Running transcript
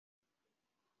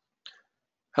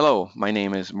Hello, my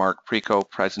name is Mark Preco,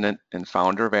 President and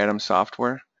founder of Atom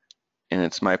Software, and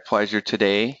it's my pleasure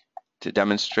today to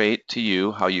demonstrate to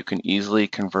you how you can easily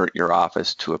convert your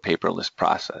office to a paperless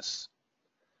process.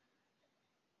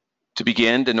 To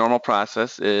begin, the normal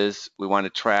process is we want to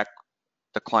track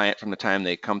the client from the time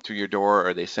they come through your door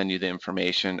or they send you the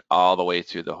information all the way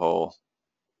through the whole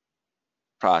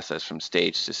process from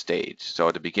stage to stage.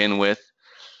 So to begin with,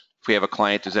 if we have a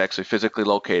client who's actually physically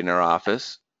located in our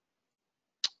office,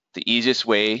 the easiest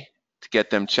way to get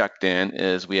them checked in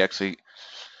is we actually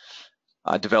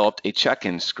developed a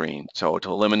check-in screen. So to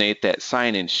eliminate that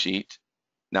sign-in sheet,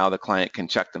 now the client can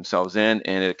check themselves in,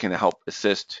 and it can help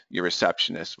assist your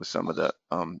receptionist with some of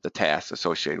the tasks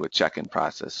associated with check-in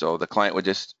process. So the client would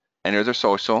just enter their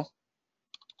social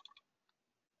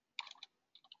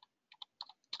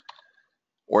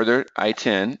or their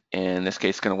ITIN, and in this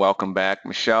case, going to welcome back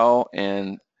Michelle,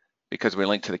 and because we're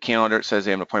linked to the calendar, it says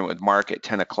they have an appointment with Mark at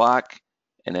 10 o'clock,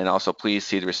 and then also please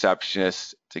see the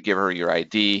receptionist to give her your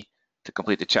ID to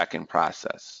complete the check-in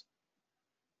process.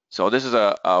 So this is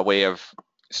a way of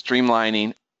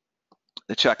streamlining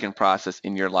the check-in process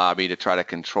in your lobby to try to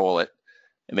control it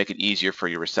and make it easier for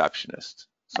your receptionist.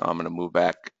 So I'm going to move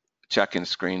back check-in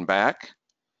screen back.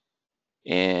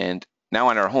 And now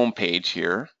on our home page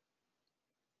here.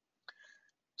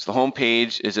 So the home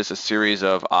page is just a series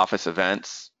of office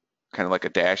events, kind of like a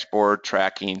dashboard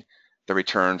tracking the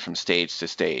return from stage to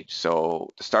stage.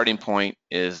 So the starting point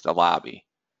is the lobby.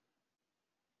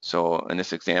 So in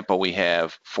this example, we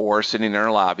have 4 sitting in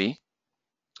our lobby.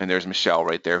 And there's Michelle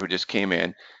right there who just came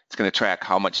in. It's going to track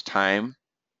how much time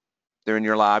they're in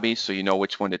your lobby so you know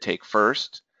which one to take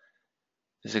first.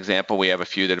 This example, we have a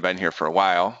few that have been here for a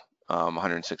while,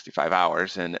 165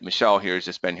 hours, and Michelle here has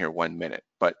just been here 1 minute.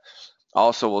 But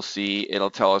also we'll see, it'll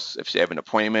tell us if they have an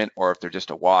appointment or if they're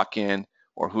just a walk-in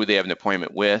or who they have an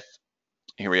appointment with.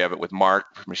 Here we have it with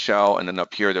Mark, Michelle, and then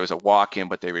up here there was a walk-in,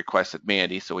 but they requested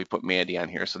Mandy, so we put Mandy on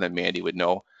here so then Mandy would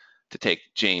know to take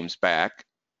James back.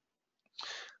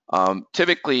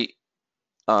 Typically,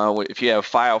 if you have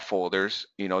file folders,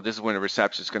 this is when a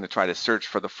receptionist is going to try to search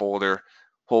for the folder.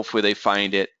 Hopefully they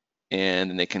find it and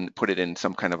then they can put it in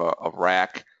some kind of a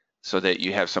rack so that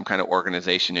you have some kind of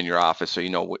organization in your office so you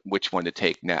know which one to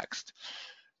take next.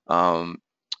 So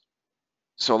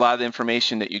a lot of the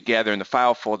information that you gather in the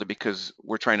file folder, because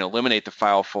we're trying to eliminate the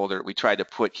file folder, we tried to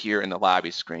put here in the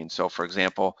lobby screen. So for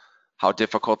example, how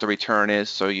difficult the return is,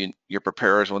 so your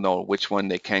preparers will know which one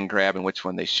they can grab and which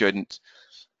one they shouldn't.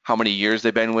 How many years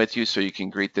they've been with you, so you can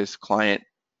greet this client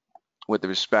with the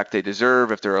respect they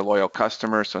deserve if they're a loyal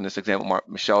customer. So in this example,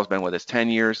 Michelle's been with us 10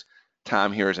 years.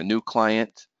 Tom here is a new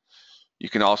client. You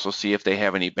can also see if they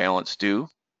have any balance due.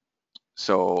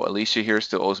 So Alicia here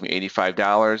still owes me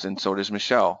 $85, and so does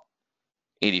Michelle,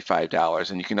 $85.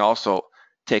 And you can also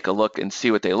take a look and see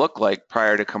what they look like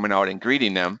prior to coming out and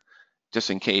greeting them,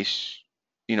 just in case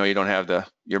you don't have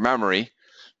your memory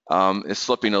is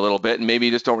slipping a little bit, and maybe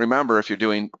you just don't remember. If you're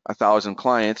doing 1,000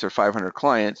 clients or 500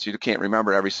 clients, you can't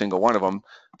remember every single one of them.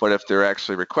 But if they're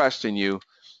actually requesting you,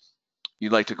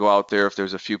 you'd like to go out there if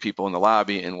there's a few people in the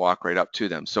lobby and walk right up to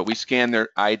them. So we scan their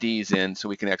IDs in so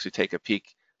we can actually take a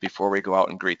peek before we go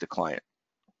out and greet the client.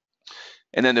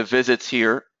 And then the visits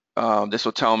here, this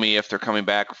will tell me if they're coming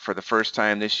back for the first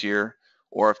time this year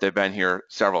or if they've been here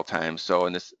several times. So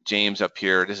in this James up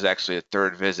here, this is actually a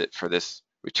 3rd visit for this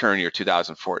return year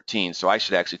 2014. So I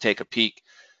should actually take a peek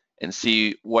and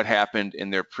see what happened in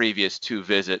their previous 2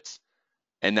 visits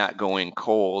and not going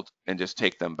cold and just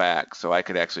take them back. So I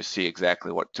could actually see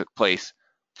exactly what took place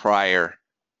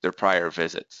their prior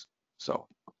visits. So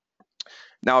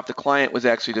now if the client was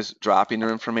actually just dropping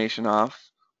their information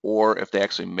off, or if they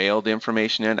actually mailed the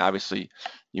information in, obviously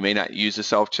you may not use the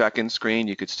self-check-in screen.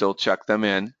 You could still check them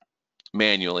in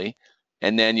manually,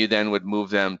 and then you would move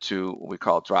them to what we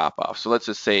call drop-off. So let's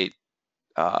just say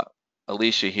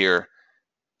Alicia here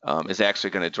is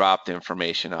actually going to drop the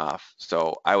information off.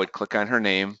 So I would click on her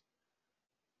name,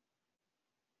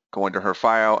 go into her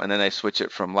file, and then I switch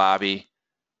it from lobby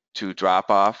to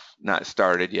drop-off, not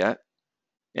started yet,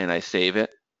 and I save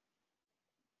it.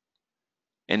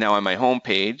 And now on my home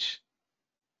page,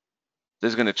 this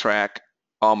is going to track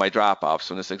all my drop-offs.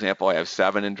 So in this example, I have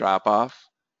 7 in drop-off.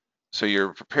 So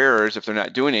your preparers, if they're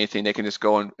not doing anything, they can just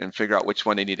go and figure out which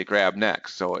one they need to grab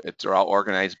next. So they're all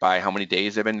organized by how many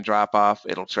days they've been in drop-off.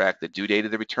 It'll track the due date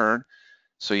of the return,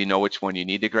 so you know which one you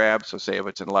need to grab. So say if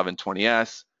it's an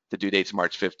 1120S, the due date's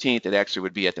March 15th, it actually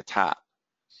would be at the top,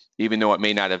 even though it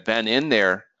may not have been in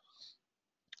there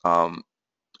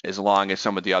as long as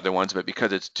some of the other ones, but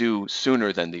because it's due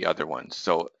sooner than the other ones.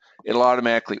 So it'll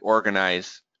automatically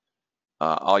organize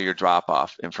all your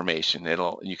drop-off information.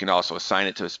 You can also assign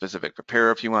it to a specific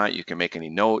preparer if you want. You can make any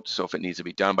notes, so if it needs to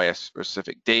be done by a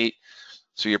specific date.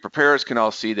 So your preparers can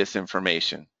all see this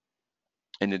information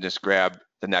and then just grab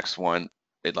the next one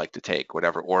they'd like to take,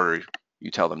 whatever order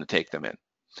you tell them to take them in.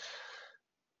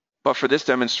 But for this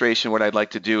demonstration, what I'd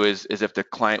like to do is if the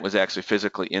client was actually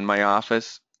physically in my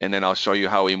office, and then I'll show you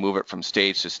how we move it from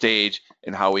stage to stage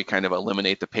and how we kind of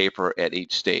eliminate the paper at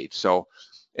each stage. So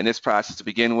in this process to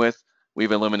begin with,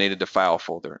 we've eliminated the file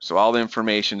folder. So all the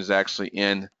information is actually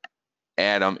in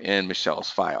Adam and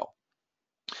Michelle's file.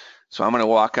 So I'm going to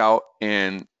walk out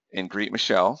and greet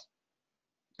Michelle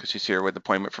because she's here with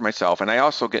appointment for myself. And I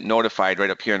also get notified right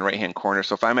up here in the right-hand corner.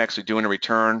 So if I'm actually doing a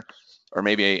return, or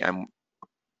maybe I'm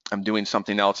doing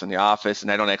something else in the office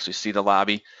and I don't actually see the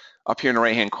lobby, up here in the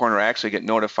right-hand corner, I actually get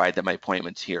notified that my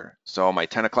appointment's here. So my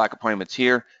 10 o'clock appointment's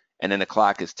here, and then the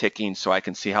clock is ticking so I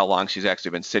can see how long she's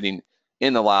actually been sitting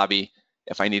in the lobby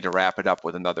if I need to wrap it up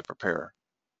with another preparer.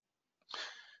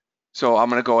 So I'm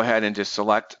going to go ahead and just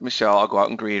select Michelle. I'll go out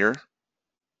and greet her.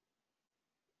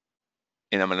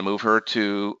 And I'm going to move her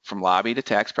from lobby to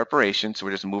tax preparation. So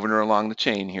we're just moving her along the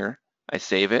chain here. I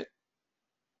save it.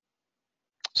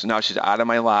 So now she's out of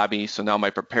my lobby. So now my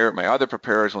other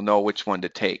preparers will know which one to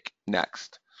take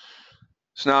next.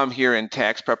 So now I'm here in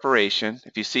tax preparation.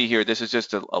 If you see here, this is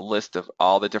just a list of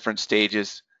all the different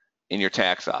stages in your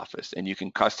tax office, and you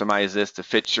can customize this to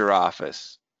fit your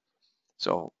office.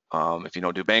 So if you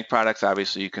don't do bank products,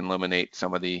 obviously you can eliminate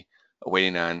some of the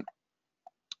waiting on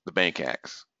the bank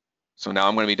acts. So now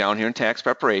I'm going to be down here in tax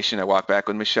preparation. I walk back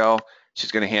with Michelle.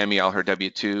 She's going to hand me all her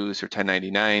W-2s, her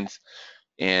 1099s.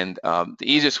 And the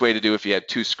easiest way to do if you have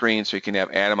two screens, so you can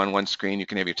have Adam on one screen, you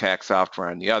can have your tax software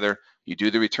on the other. You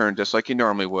do the return just like you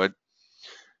normally would.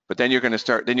 But then you're going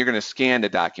to scan the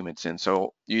documents in.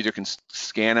 So you either can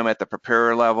scan them at the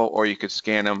preparer level, or you could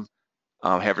scan them,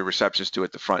 have a receptionist do it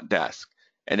at the front desk.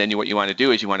 And then what you want to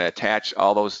do is you want to attach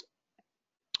all those,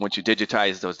 once you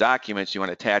digitize those documents, you want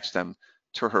to attach them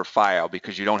to her file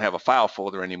because you don't have a file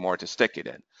folder anymore to stick it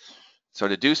in. So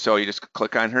to do so, you just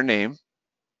click on her name,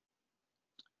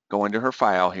 go into her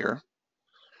file here,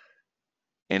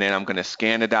 and then I'm going to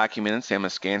scan the documents. I'm going to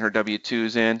scan her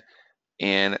W-2s in,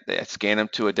 and scan them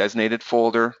to a designated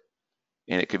folder,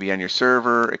 and it could be on your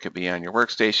server, it could be on your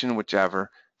workstation, whichever.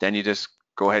 Then you just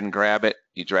go ahead and grab it,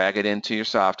 you drag it into your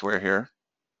software here,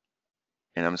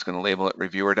 and I'm just going to label it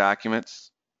Reviewer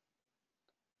Documents,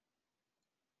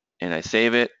 and I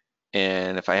save it.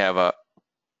 And if I have a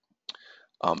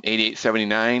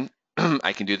 8879,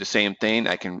 I can do the same thing.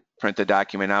 I can print the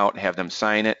document out, have them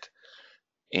sign it,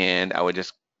 and I would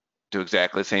just do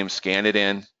exactly the same, scan it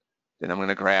in, then I'm going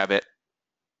to grab it,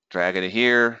 drag it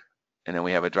here, and then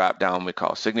we have a drop down we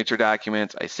call signature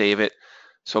documents. I save it.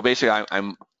 So basically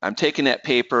I'm taking that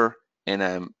paper and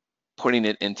I'm putting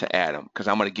it into Adam because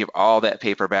I'm going to give all that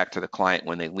paper back to the client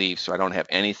when they leave, so I don't have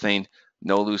anything,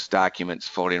 no loose documents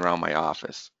floating around my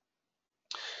office.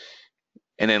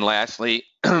 And then lastly,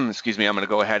 excuse me, I'm going to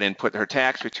go ahead and put her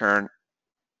tax return,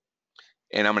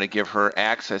 and I'm going to give her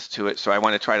access to it. So I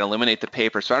want to try to eliminate the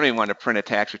paper. So I don't even want to print a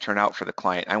tax return out for the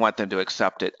client. I want them to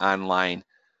accept it online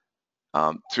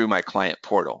through my client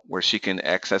portal, where she can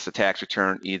access the tax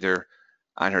return either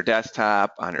on her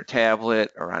desktop, on her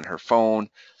tablet, or on her phone.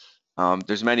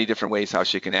 There's many different ways how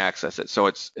she can access it. So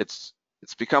it's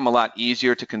become a lot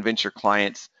easier to convince your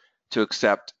clients to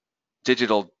accept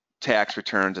digital tax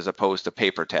returns as opposed to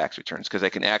paper tax returns, because they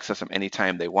can access them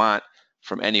anytime they want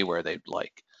from anywhere they'd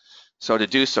like. So to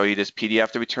do so, you just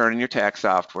PDF the return in your tax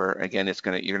software. Again,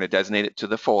 you're gonna designate it to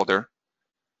the folder.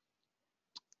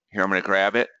 Here, I'm gonna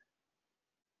grab it,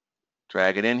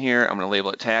 drag it in here. I'm gonna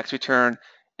label it tax return,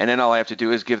 and then all I have to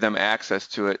do is give them access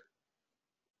to it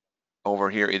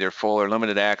over here, either full or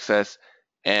limited access,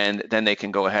 and then they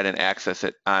can go ahead and access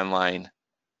it online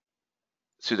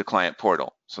through the client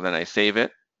portal. So then I save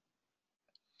it.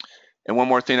 And one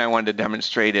more thing I wanted to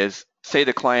demonstrate is, say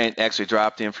the client actually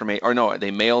dropped the information, or no,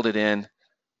 they mailed it in,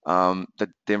 the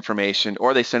information,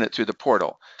 or they sent it through the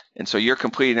portal. And so you're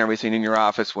completing everything in your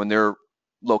office when they're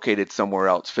located somewhere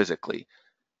else physically.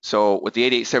 So with the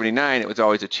 8879, it was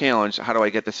always a challenge. How do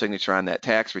I get the signature on that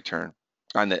tax return,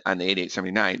 on the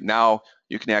 8879? Now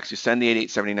you can actually send the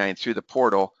 8879 through the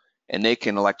portal, and they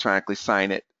can electronically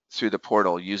sign it through the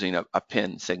portal using a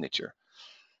PIN signature.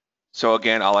 So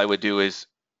again, all I would do is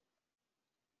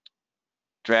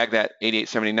drag that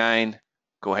 8879,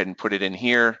 go ahead and put it in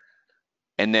here,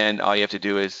 and then all you have to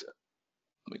do is,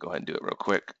 let me go ahead and do it real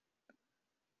quick.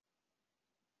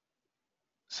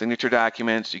 Signature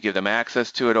documents, you give them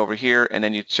access to it over here, and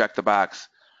then you check the box,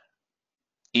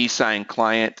 e-sign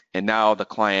client, and now the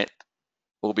client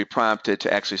will be prompted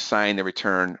to actually sign the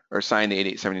return or sign the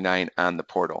 8879 on the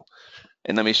portal.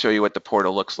 And let me show you what the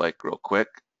portal looks like real quick.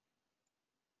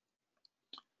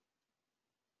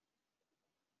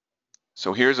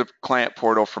 So here's a client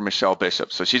portal for Michelle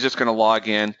Bishop. So she's just going to log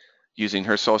in using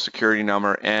her social security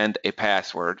number and a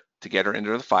password to get her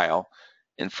into the file.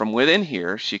 And from within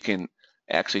here, she can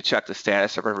actually check the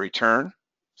status of her return.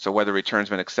 So whether return's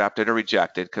been accepted or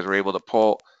rejected, because we're able to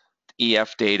pull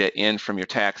EF data in from your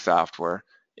tax software.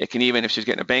 It can even, if she's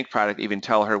getting a bank product, even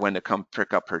tell her when to come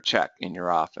pick up her check in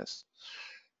your office.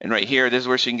 And right here, this is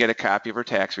where she can get a copy of her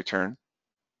tax return.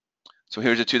 So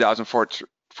here's a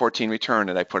 2014 return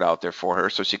that I put out there for her,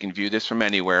 so she can view this from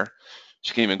anywhere.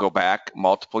 She can even go back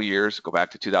multiple years, go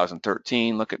back to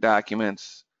 2013, look at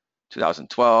documents,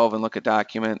 2012, and look at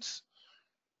documents.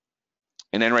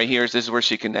 And then right here, this is where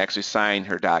she can actually sign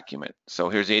her document. So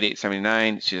here's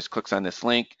 8879. She just clicks on this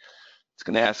link. It's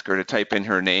going to ask her to type in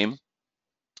her name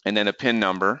and then a PIN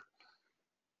number.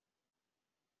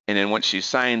 And then once she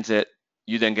signs it,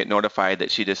 you then get notified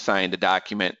that she just signed the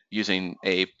document using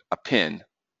a PIN.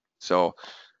 So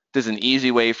this is an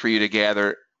easy way for you to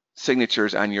gather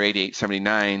signatures on your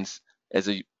 8879s as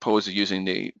opposed to using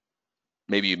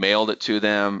maybe you mailed it to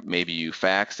them, maybe you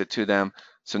faxed it to them.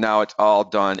 So now it's all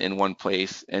done in one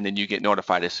place, and then you get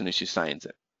notified as soon as she signs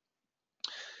it.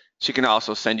 She can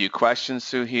also send you questions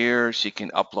through here. She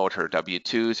can upload her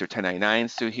W-2s or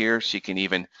 1099s through here. She can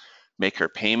even make her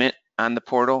payment on the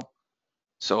portal.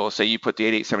 So say you put the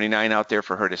 8879 out there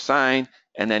for her to sign,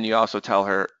 and then you also tell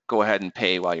her, go ahead and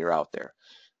pay while you're out there.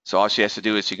 So all she has to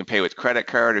do is she can pay with credit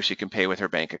card or she can pay with her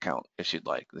bank account if she'd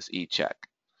like, this e-check.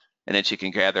 And then she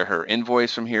can gather her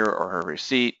invoice from here or her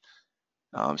receipt,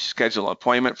 schedule an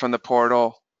appointment from the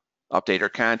portal, update her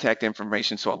contact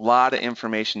information. So a lot of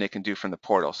information they can do from the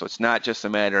portal. So it's not just a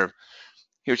matter of,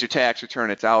 here's your tax return,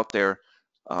 it's out there.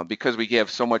 Because we give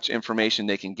so much information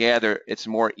they can gather, it's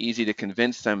more easy to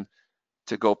convince them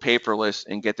to go paperless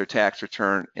and get their tax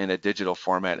return in a digital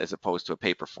format as opposed to a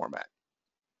paper format.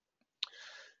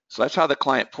 So that's how the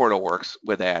client portal works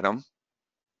with Adam.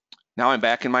 Now I'm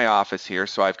back in my office here,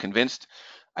 so I've convinced,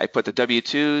 I put the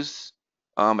W-2s,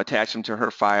 attach them to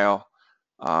her file.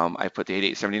 I put the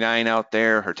 8879 out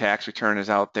there, her tax return is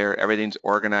out there, everything's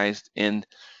organized and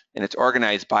it's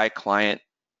organized by client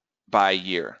by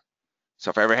year. So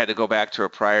if I ever had to go back to a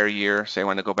prior year, say I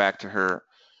want to go back to her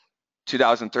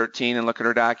 2013 and look at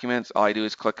her documents, all I do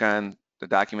is click on the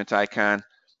documents icon.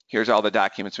 Here's all the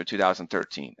documents for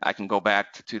 2013. I can go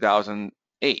back to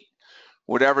 2008.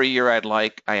 Whatever year I'd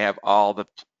like, I have all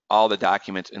the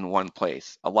documents in one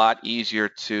place. A lot easier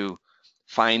to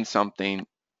find something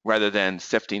rather than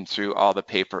sifting through all the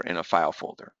paper in a file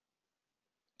folder.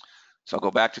 So I'll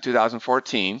go back to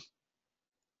 2014.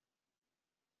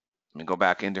 Let me go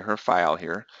back into her file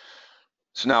here.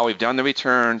 So now we've done the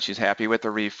return. She's happy with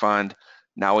the refund.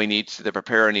 Now the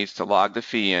preparer needs to log the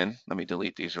fee in. Let me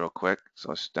delete these real quick. So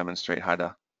let's demonstrate how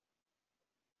to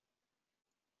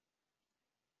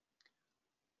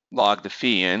log the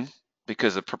fee in,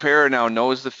 because the preparer now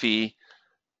knows the fee.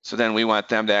 So then we want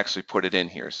them to actually put it in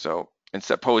here. So as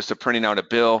opposed to printing out a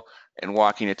bill and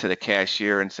walking it to the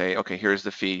cashier and say, okay, here's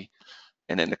the fee,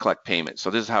 and then to collect payment. So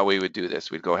this is how we would do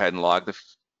this. We'd go ahead and log the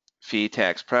fee,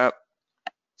 tax prep,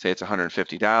 say it's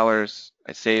 $150.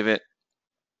 I save it.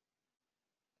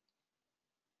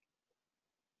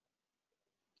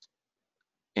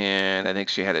 And I think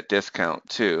she had a discount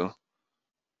too.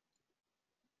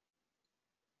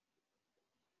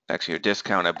 Actually, her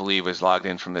discount, I believe, was logged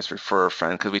in from this referrer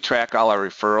friend, because we track all our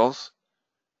referrals.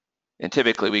 And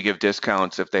typically we give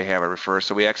discounts if they have a referrer.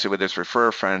 So we actually, with this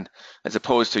referrer friend, as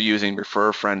opposed to using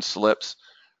referrer friend slips,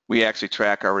 we actually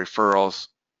track our referrals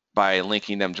by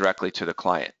linking them directly to the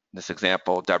client. In this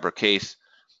example, Deborah Case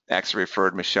actually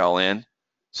referred Michelle in.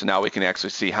 So now we can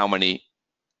actually see how many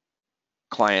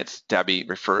clients Debbie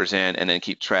refers in and then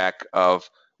keep track of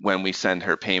when we send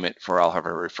her payment for all of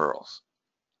her referrals.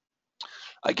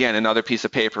 Again, another piece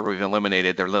of paper, we've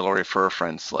eliminated their little refer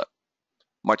friend slip.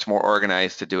 Much more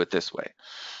organized to do it this way.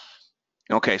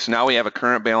 Okay, so now we have a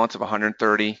current balance of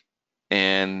 130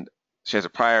 and she has a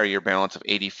prior year balance of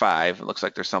 85. It looks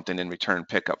like there's something in return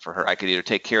pickup for her. I could either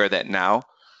take care of that now,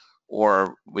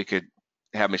 or we could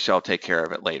have Michelle take care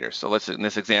of it later. So let's, in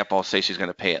this example, I'll say she's going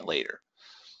to pay it later.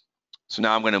 So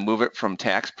now I'm going to move it from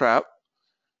tax prep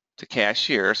to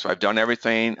cashier. So I've done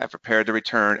everything. I've prepared the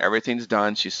return. Everything's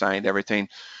done. She signed everything.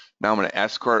 Now I'm going to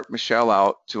escort Michelle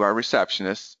out to our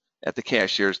receptionist at the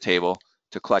cashier's table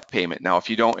to collect payment. Now, if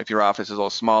your office is a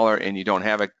little smaller and you don't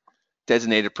have a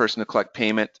designated person to collect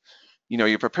payment,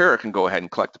 your preparer can go ahead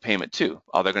and collect the payment too.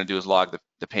 All they're going to do is log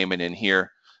the payment in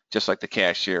here, just like the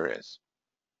cashier is.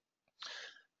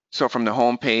 So from the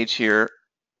home page here,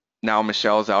 now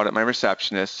Michelle's out at my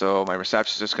receptionist. So my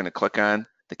receptionist is going to click on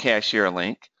the cashier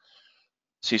link.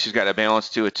 See, she's got a balance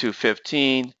due at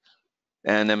 215.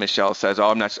 And then Michelle says, oh,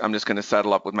 I'm just going to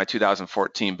settle up with my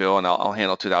 2014 bill and I'll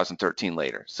handle 2013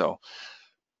 later. So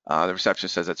the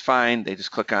receptionist says that's fine. They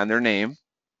just click on their name,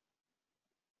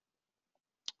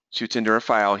 shoots into her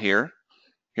file here.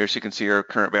 Here she can see her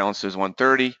current balance is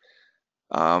 130.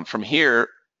 From here,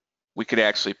 we could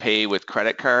actually pay with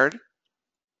credit card,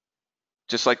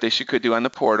 just like they could do on the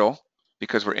portal,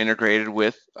 because we're integrated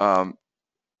with a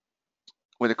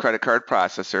credit card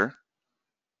processor.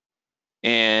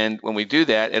 And when we do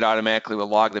that, it automatically will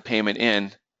log the payment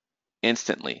in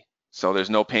instantly. So there's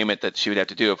no payment that she would have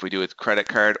to do if we do it with credit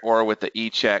card or with the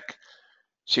e-check.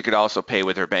 She could also pay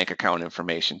with her bank account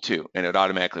information too, and it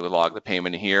automatically would log the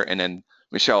payment in here, and then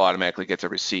Michelle automatically gets a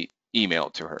receipt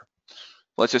emailed to her.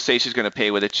 Let's just say she's going to pay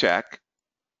with a check.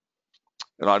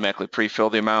 It automatically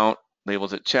pre-fill the amount,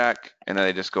 labels it check, and then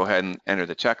I just go ahead and enter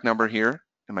the check number here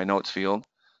in my notes field,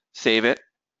 save it.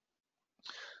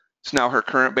 So now her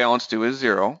current balance due is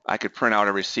 0. I could print out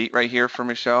a receipt right here for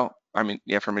Michelle.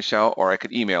 For Michelle, or I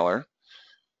could email her,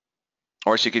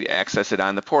 or she could access it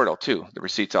on the portal too. The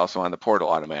receipt's also on the portal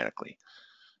automatically.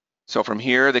 So from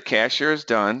here, the cashier is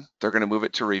done. They're going to move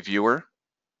it to reviewer.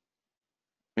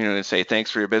 And say,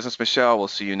 thanks for your business, Michelle. We'll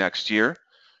see you next year.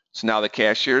 So now the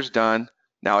cashier is done.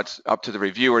 Now it's up to the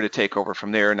reviewer to take over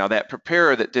from there. Now that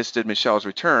preparer that just did Michelle's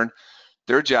return,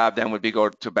 their job then would be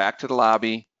go back to the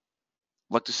lobby,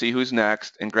 look to see who's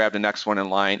next, and grab the next one in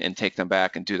line and take them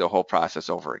back and do the whole process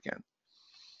over again.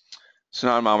 So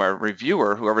now my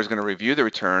reviewer, whoever's going to review the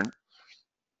return,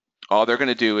 all they're going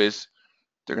to do is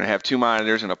they're going to have 2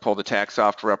 monitors and pull the tax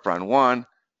software up on one.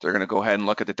 They're going to go ahead and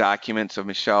look at the documents of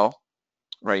Michelle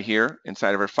right here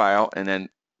inside of her file, and then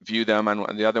view them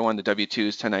on the other one, the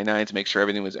W-2s, 1099s, make sure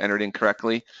everything was entered in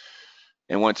correctly.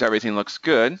 And once everything looks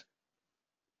good,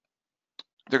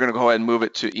 they're going to go ahead and move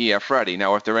it to EF ready.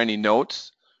 Now, if there are any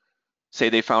notes, say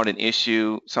they found an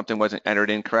issue, something wasn't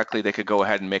entered in correctly, they could go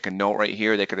ahead and make a note right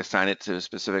here. They could assign it to a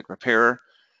specific preparer,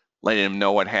 letting them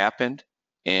know what happened.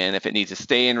 And if it needs to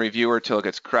stay in reviewer until it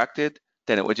gets corrected,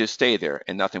 then it would just stay there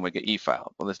and nothing would get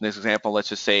e-filed. Well, this next example, let's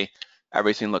just say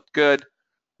everything looked good.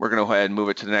 We're going to go ahead and move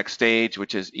it to the next stage,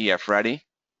 which is EF ready.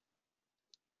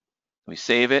 We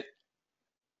save it.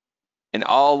 And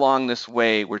all along this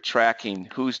way, we're tracking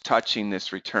who's touching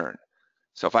this return.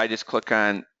 So if I just click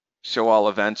on show all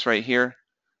events right here,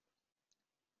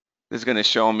 this is going to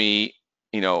show me,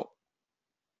 when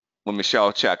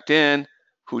Michelle checked in,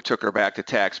 who took her back to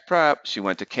tax prep, she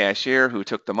went to cashier, who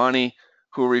took the money,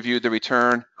 who reviewed the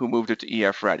return, who moved it to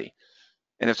EF ready.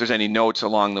 And if there's any notes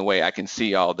along the way, I can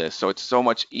see all this. So it's so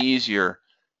much easier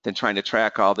than trying to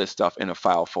track all this stuff in a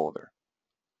file folder.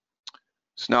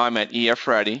 So now I'm at EF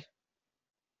ready.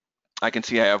 I can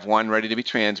see I have one ready to be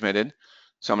transmitted.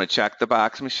 So I'm going to check the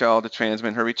box Michelle to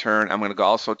transmit her return. I'm going to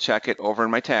also check it over in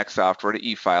my tax software to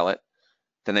e-file it.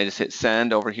 Then I just hit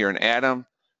send over here in Atom.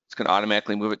 It's going to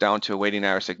automatically move it down to awaiting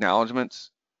IRS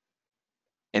acknowledgments.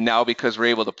 And now because we're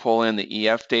able to pull in the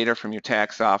EF data from your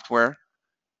tax software,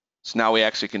 so now we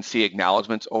actually can see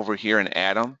acknowledgments over here in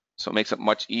Atom. So it makes it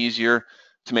much easier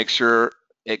to make sure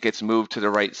it gets moved to the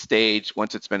right stage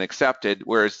once it's been accepted.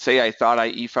 Whereas say I thought I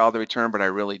e-filed the return, but I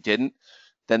really didn't,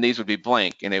 then these would be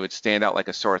blank and they would stand out like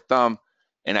a sore thumb.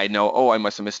 And I know, oh, I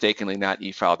must have mistakenly not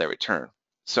e-filed that return.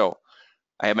 So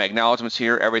I have my acknowledgments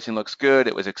here. Everything looks good.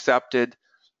 It was accepted.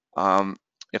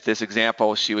 If this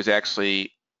example, she was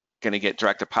actually going to get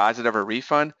direct deposit of her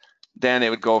refund, then it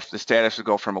would go, the status would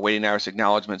go from awaiting IRS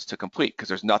acknowledgments to complete because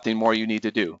there's nothing more you need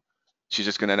to do. She's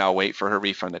just going to now wait for her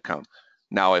refund to come.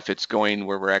 Now, if it's going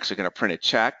where we're actually going to print a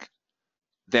check,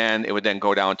 then it would then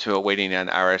go down to awaiting on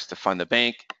IRS to fund the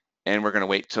bank, and we're going to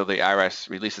wait till the IRS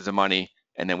releases the money,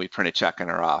 and then we print a check in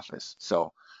our office.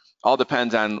 So all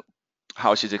depends on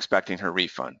how she's expecting her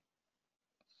refund.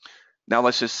 Now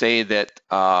let's just say that,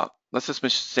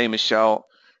 Michelle,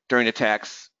 during the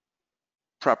tax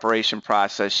preparation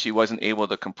process, she wasn't able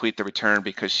to complete the return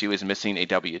because she was missing a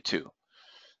W-2.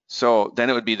 So then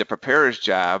it would be the preparer's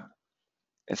job,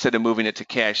 instead of moving it to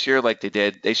cashier like they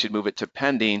did, they should move it to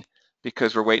pending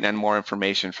because we're waiting on more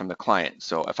information from the client.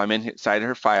 So if I'm inside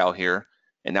her file here,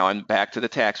 and now I'm back to the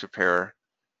tax preparer,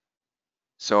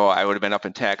 so I would have been up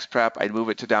in tax prep, I'd move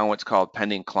it to down what's called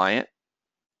pending client.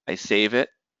 I save it,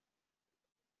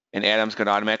 and Adam's going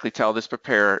to automatically tell this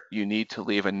preparer, you need to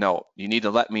leave a note. You need to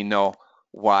let me know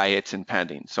why it's in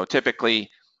pending. So typically,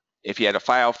 if you had a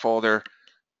file folder,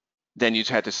 then you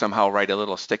had to somehow write a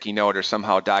little sticky note or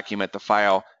somehow document the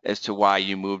file as to why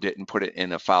you moved it and put it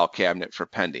in a file cabinet for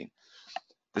pending.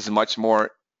 This is much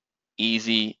more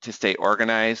easy to stay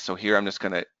organized. So here I'm just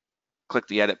going to click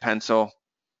the edit pencil.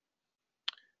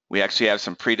 We actually have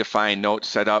some predefined notes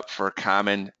set up for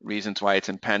common reasons why it's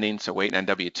in pending. So waiting on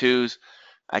W-2s.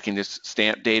 I can just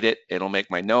stamp date it. It'll make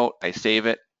my note. I save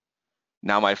it.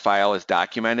 Now my file is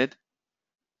documented.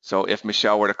 So if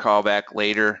Michelle were to call back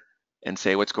later and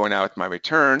say what's going on with my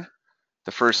return,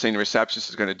 the first thing the receptionist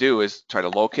is going to do is try to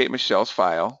locate Michelle's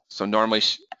file. So normally,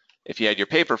 if you had your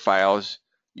paper files,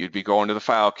 you'd be going to the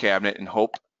file cabinet and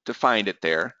hope to find it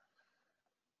there.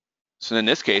 So in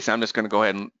this case, I'm just going to go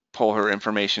ahead and pull her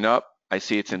information up. I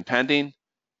see it's in pending.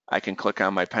 I can click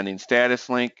on my pending status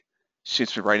link.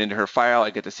 Shoots me right into her file. I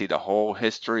get to see the whole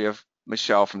history of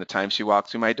Michelle from the time she walked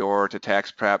through my door to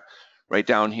tax prep right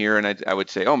down here. And I would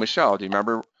say, oh, Michelle, do you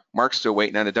remember Mark's still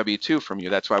waiting on a W-2 from you?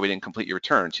 That's why we didn't complete your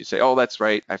return. She'd say, oh, that's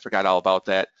right. I forgot all about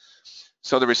that.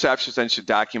 So the receptionist then should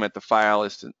document the file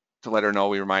is to let her know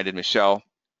we reminded Michelle.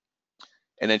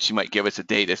 And then she might give us a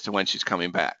date as to when she's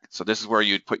coming back. So this is where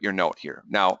you'd put your note here.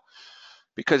 Now,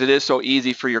 because it is so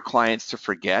easy for your clients to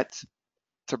forget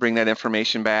to bring that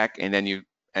information back, and then you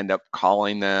end up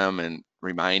calling them and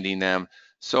reminding them.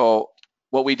 So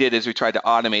what we did is we tried to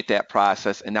automate that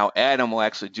process, and now Adam will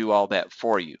actually do all that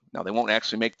for you. Now they won't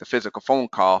actually make the physical phone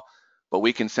call, but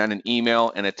we can send an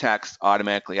email and a text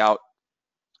automatically out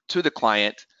to the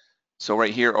client. So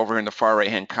right here over in the far right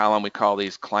hand column, we call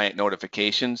these client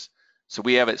notifications. So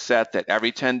we have it set that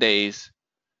every 10 days,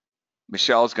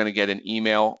 Michelle is going to get an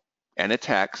email and a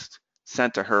text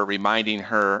sent to her reminding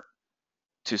her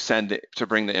to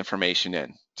bring the information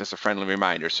in. Just a friendly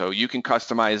reminder. So you can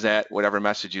customize that, whatever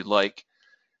message you'd like,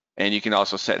 and you can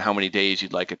also set how many days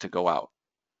you'd like it to go out.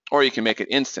 Or you can make it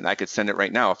instant. I could send it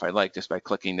right now if I like, just by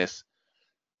clicking this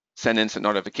send instant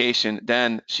notification.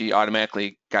 Then she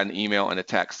automatically got an email and a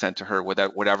text sent to her with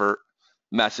whatever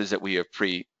message that we have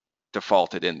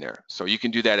pre-defaulted in there. So you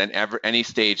can do that in any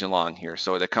stage along here.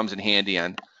 So that comes in handy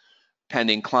on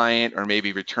pending client or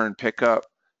maybe return pickup.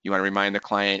 You want to remind the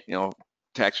client,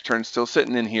 tax return still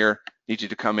sitting in here, need you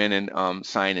to come in and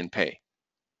sign and pay.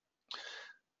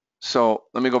 So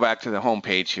let me go back to the home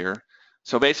page here.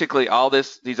 So basically all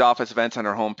these office events on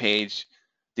our home page,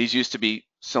 these used to be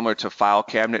similar to file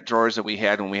cabinet drawers that we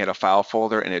had when we had a file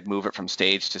folder, and it'd move it from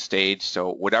stage to stage.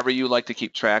 So whatever you like to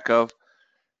keep track of,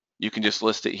 you can just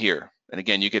list it here. And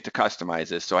again, you get to customize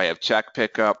this. So I have check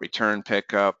pickup, return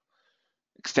pickup,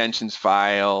 extensions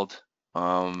filed.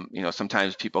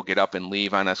 Sometimes people get up and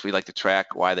leave on us. We like to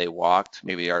track why they walked.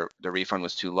 Maybe the refund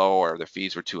was too low or the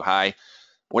fees were too high.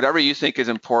 Whatever you think is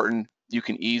important, you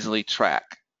can easily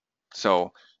track.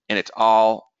 So, and it's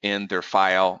all in their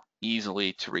file,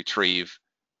 easily to retrieve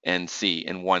and see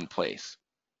in one place.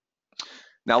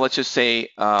 Now let's just say,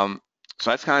 so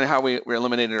that's kind of how we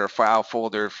eliminated our file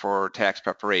folder for tax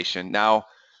preparation. Now,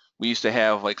 we used to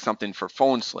have like something for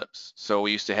phone slips. So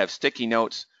we used to have sticky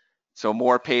notes. So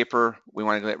more paper, we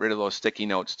want to get rid of those sticky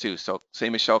notes too. So say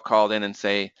Michelle called in and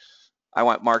say, I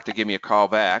want Mark to give me a call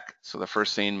back. So the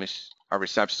first thing our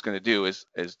receptionist is going to do is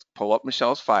pull up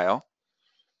Michelle's file.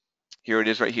 Here it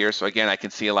is right here. So again, I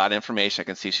can see a lot of information. I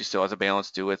can see she still has a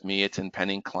balance due with me. It's in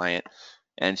pending client.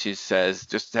 And she says,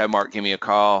 just have Mark give me a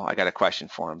call. I got a question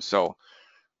for him. So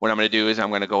what I'm going to do is I'm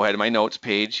going to go ahead to my notes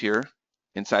page here.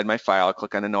 Inside my file, I'll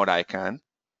click on the note icon.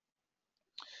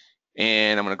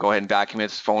 And I'm going to go ahead and document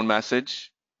this phone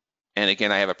message. And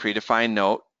again, I have a predefined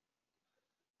note.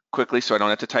 Quickly, so I don't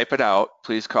have to type it out,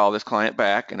 please call this client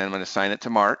back, and then I'm going to assign it to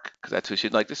Mark, because that's who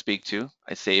she'd like to speak to.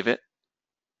 I save it.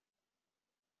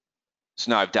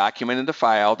 So now I've documented the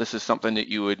file. This is something that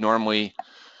you would normally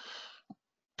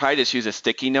probably just use a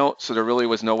sticky note, so there really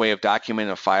was no way of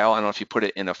documenting a file. I don't know if you put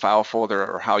it in a file folder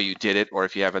or how you did it, or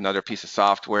if you have another piece of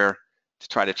software to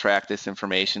try to track this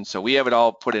information. So we have it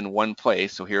all put in one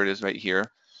place. So here it is right here.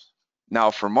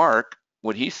 Now for Mark,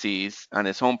 what he sees on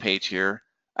his home page here,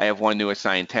 I have one new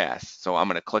assigned task. So I'm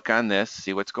going to click on this,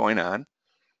 see what's going on.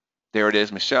 There it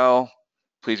is, Michelle.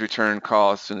 Please return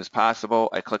call as soon as possible.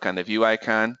 I click on the view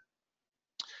icon.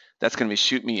 That's going to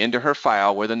shoot me into her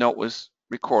file where the note was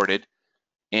recorded.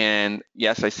 And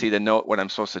yes, I see the note, what I'm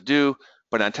supposed to do.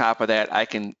 But on top of that, I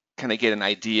can kind of get an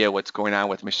idea what's going on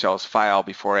with Michelle's file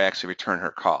before I actually return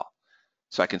her call.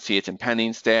 So I can see it's in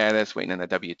pending status, waiting on a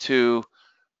W-2.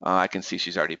 I can see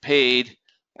she's already paid.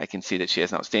 I can see that she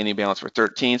has an outstanding balance for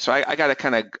 13. So I got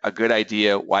a good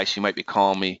idea why she might be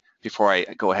calling me before I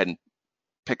go ahead and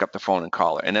pick up the phone and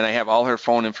call her. And then I have all her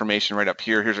phone information right up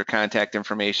here. Here's her contact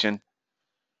information.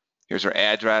 Here's her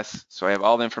address. So I have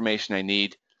all the information I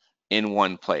need in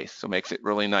one place. So it makes it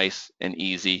really nice and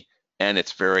easy, and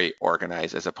it's very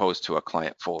organized as opposed to a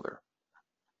client folder.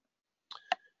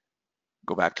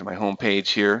 Go back to my home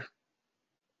page here.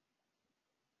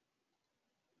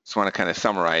 just want to kind of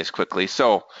summarize quickly.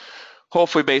 So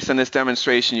hopefully based on this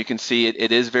demonstration, you can see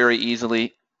it is very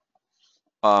easily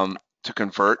to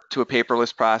convert to a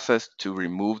paperless process, to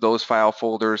remove those file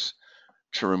folders,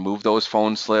 to remove those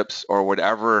phone slips, or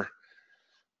whatever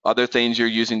other things you're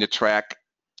using to track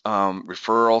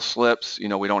referral slips. We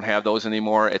don't have those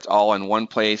anymore. It's all in one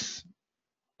place,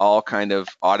 all kind of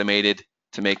automated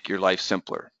to make your life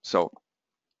simpler. So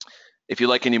if you'd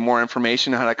like any more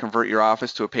information on how to convert your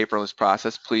office to a paperless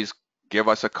process, please give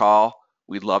us a call.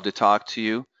 We'd love to talk to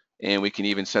you, and we can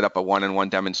even set up a one-on-one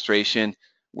demonstration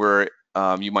where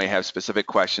you might have specific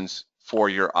questions for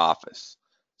your office.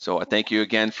 So I thank you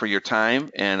again for your time,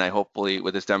 and I hopefully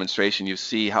with this demonstration you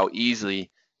see how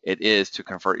easily it is to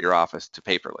convert your office to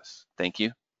paperless. Thank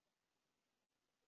you.